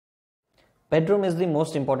Bedroom is the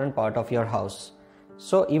most important part of your house.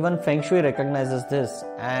 So even Feng Shui recognizes this,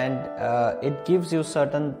 and it gives you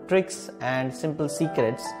certain tricks and simple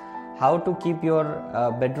secrets how to keep your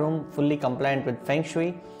bedroom fully compliant with Feng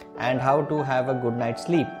Shui and how to have a good night's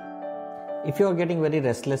sleep. If you are getting very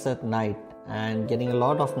restless at night and getting a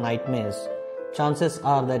lot of nightmares, chances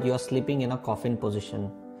are that you are sleeping in a coffin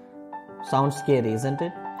position. Sounds scary, isn't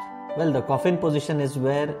it? Well, the coffin position is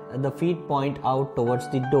where the feet point out towards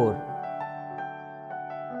the door.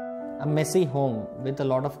 A messy home with a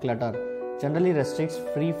lot of clutter generally restricts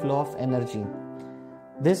free flow of energy.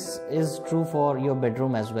 This is true for your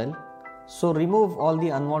bedroom as well. So remove all the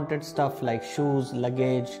unwanted stuff like shoes,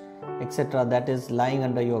 luggage, etc. that is lying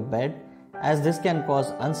under your bed, as this can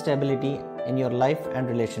cause instability in your life and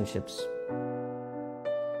relationships.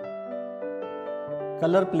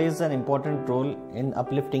 Color plays an important role in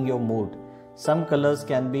uplifting your mood. Some colors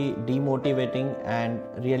can be demotivating and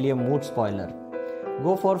really a mood spoiler.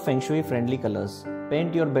 Go for Feng Shui friendly colors.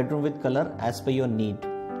 Paint your bedroom with color as per your need.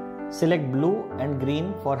 Select blue and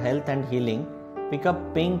green for health and healing. Pick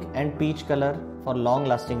up pink and peach color for long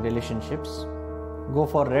lasting relationships. Go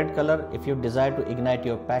for red color if you desire to ignite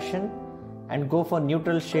your passion. And go for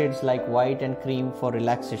neutral shades like white and cream for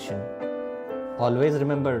relaxation. Always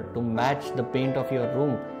remember to match the paint of your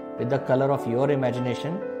room with the color of your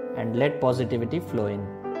imagination and let positivity flow in.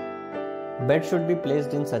 Bed should be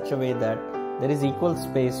placed in such a way that there is equal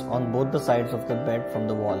space on both the sides of the bed from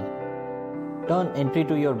the wall. Turn entry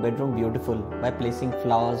to your bedroom beautiful by placing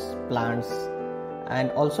flowers, plants,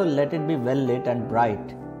 and also let it be well lit and bright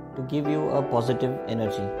to give you a positive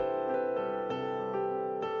energy.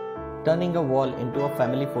 Turning a wall into a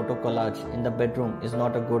family photo collage in the bedroom is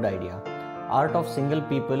not a good idea. Art of single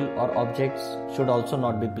people or objects should also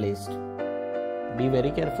not be placed. Be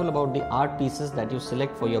very careful about the art pieces that you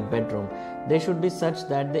select for your bedroom. They should be such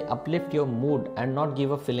that they uplift your mood and not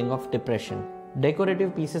give a feeling of depression.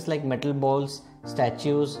 Decorative pieces like metal balls,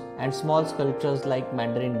 statues, and small sculptures like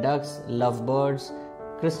mandarin ducks, lovebirds,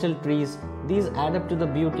 crystal trees, these add up to the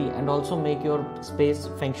beauty and also make your space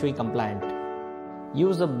Feng Shui compliant.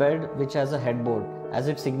 Use a bed which has a headboard, as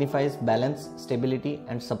it signifies balance, stability,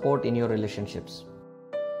 and support in your relationships.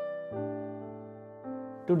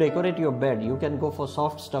 To decorate your bed, you can go for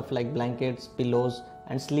soft stuff like blankets, pillows,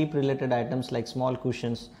 and sleep-related items like small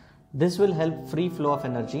cushions. This will help free flow of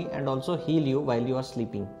energy and also heal you while you are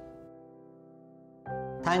sleeping.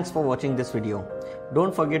 Thanks for watching this video.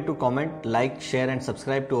 Don't forget to comment, like, share, and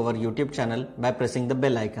subscribe to our YouTube channel by pressing the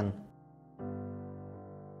bell icon.